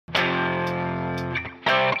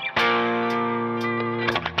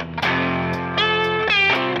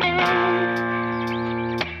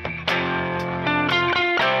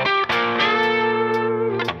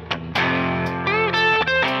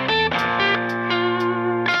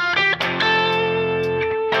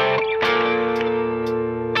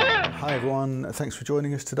thanks for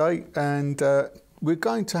joining us today, and we're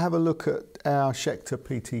going to have a look at our Schecter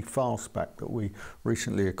PT Fastback that we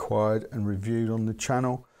recently acquired and reviewed on the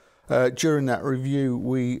channel. During that review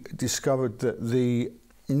we discovered that the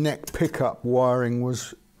neck pickup wiring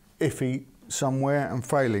was iffy somewhere and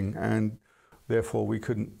failing, and therefore we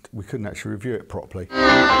couldn't actually review it properly.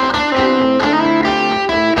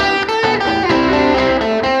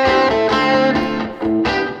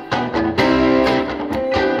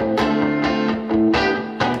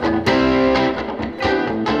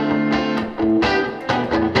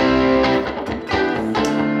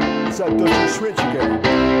 That dodgy switch again.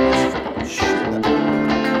 Shit, that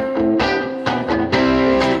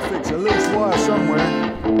easily fix a loose wire somewhere.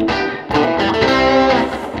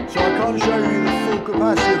 So I can't show you the full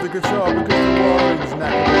capacity of the guitar because the wiring's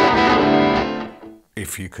knackered.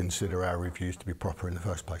 If you consider our reviews to be proper in the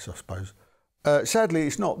first place, I suppose. Sadly,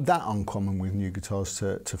 it's not that uncommon with new guitars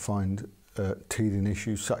to find teething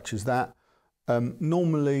issues such as that.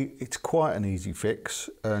 Normally it's quite an easy fix,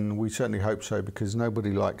 and we certainly hope so, because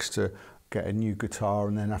nobody likes to get a new guitar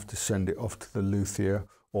and then have to send it off to the luthier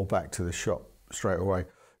or back to the shop straight away.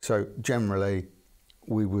 So generally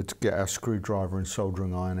we would get our screwdriver and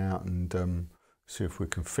soldering iron out and see if we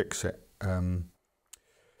can fix it.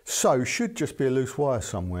 So should just be a loose wire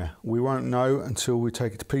somewhere. We won't know until we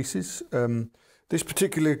take it to pieces. This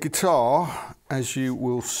particular guitar, as you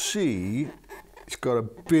will see, it's got a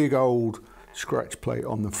big old scratch plate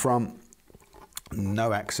on the front,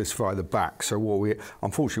 no access via the back. So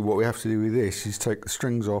unfortunately what we have to do with this is take the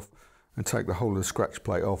strings off and take the whole of the scratch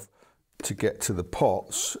plate off to get to the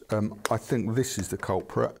pots. I think this is the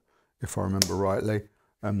culprit, if I remember rightly.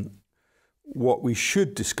 What we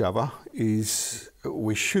should discover is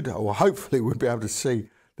hopefully we'll be able to see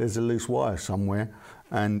there's a loose wire somewhere,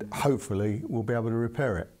 and hopefully we'll be able to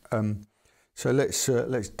repair it. So let's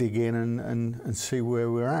dig in and see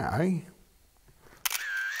where we're at, eh?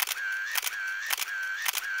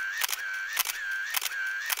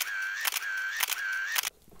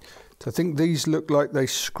 So I think these look like they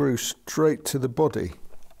screw straight to the body.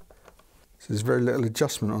 So there's very little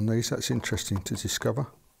adjustment on these. That's interesting to discover.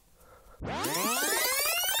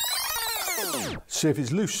 See if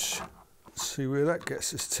it's loose. See where that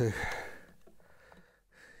gets us to.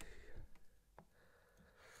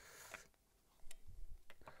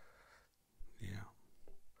 Yeah.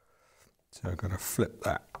 So I've got to flip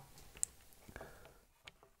that.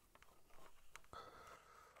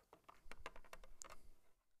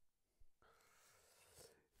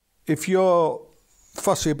 If you're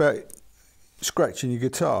fussy about scratching your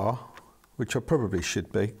guitar, which I probably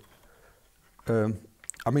should be,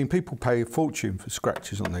 I mean, people pay a fortune for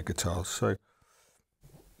scratches on their guitars, so,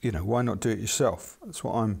 you know, why not do it yourself? That's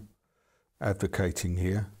what I'm advocating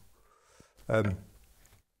here. What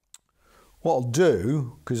I'll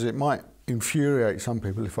do, because it might infuriate some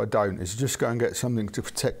people if I don't, is just go and get something to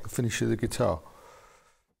protect the finish of the guitar.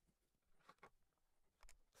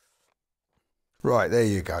 Right, there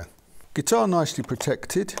you go. Guitar nicely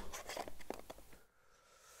protected.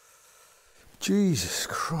 Jesus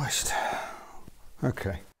Christ.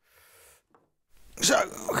 Okay. So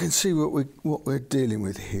I can see what we're dealing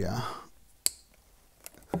with here.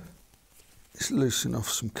 Let's loosen off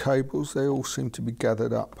some cables. They all seem to be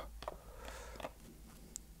gathered up.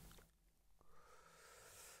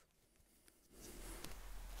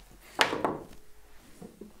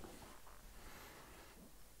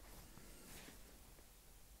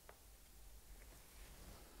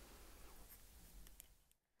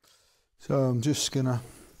 So I'm just gonna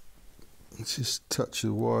just touch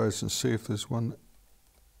the wires and see if there's one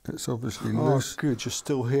that's obviously loose. Good, you're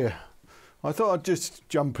still here. I thought I'd just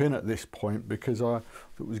jump in at this point because I thought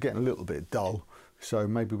it was getting a little bit dull, so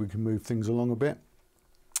maybe we can move things along a bit.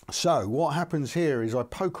 So what happens here is I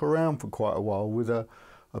poke around for quite a while with a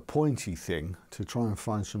pointy thing to try and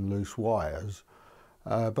find some loose wires,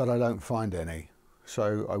 but I don't find any.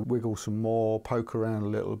 So I wiggle some more, poke around a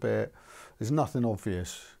little bit. There's nothing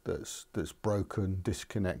obvious that's broken,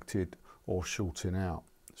 disconnected or shorting out.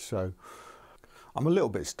 So I'm a little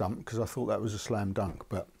bit stumped because I thought that was a slam dunk,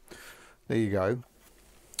 but there you go.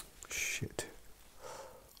 Shit.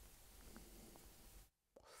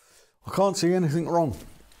 I can't see anything wrong,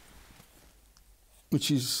 which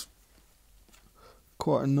is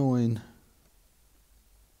quite annoying.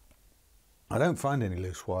 I don't find any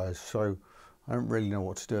loose wires, so I don't really know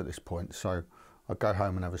what to do at this point, so I'll go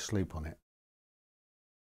home and have a sleep on it.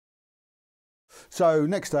 So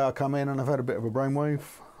next day I come in and I've had a bit of a brainwave.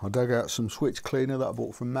 I dug out some switch cleaner that I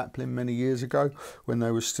bought from Maplin many years ago when they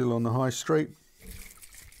were still on the high street.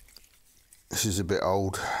 This is a bit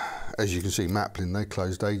old. As you can see, Maplin, they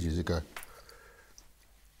closed ages ago.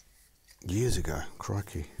 years ago,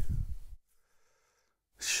 crikey.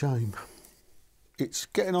 Shame. It's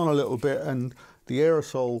getting on a little bit and the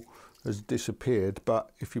aerosol has disappeared,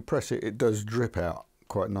 but if you press it, it does drip out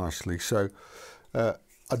quite nicely. So I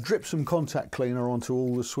dripped some contact cleaner onto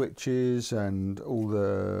all the switches and all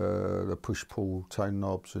the push-pull tone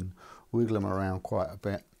knobs and wiggle them around quite a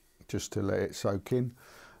bit just to let it soak in.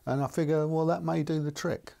 And I figure, well, that may do the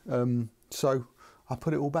trick. So I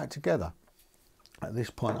put it all back together. At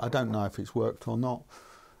this point, I don't know if it's worked or not.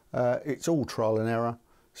 It's all trial and error,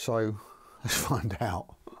 so let's find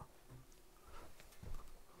out.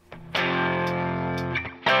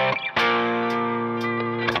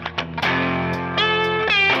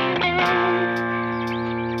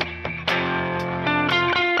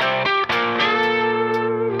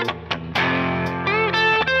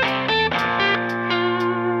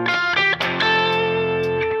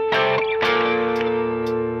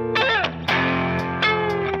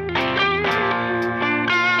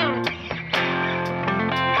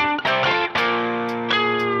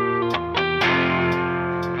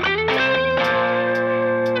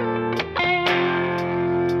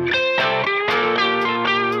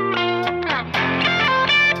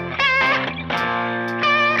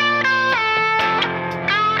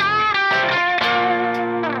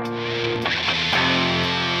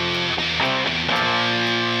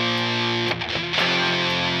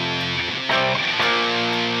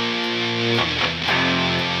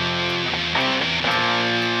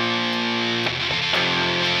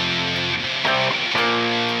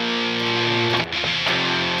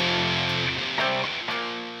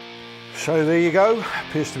 So there you go,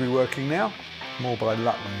 appears to be working now, more by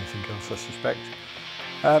luck than anything else I suspect.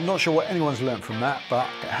 I'm not sure what anyone's learnt from that, but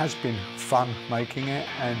it has been fun making it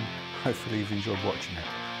and hopefully you've enjoyed watching it.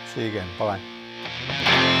 See you again, bye.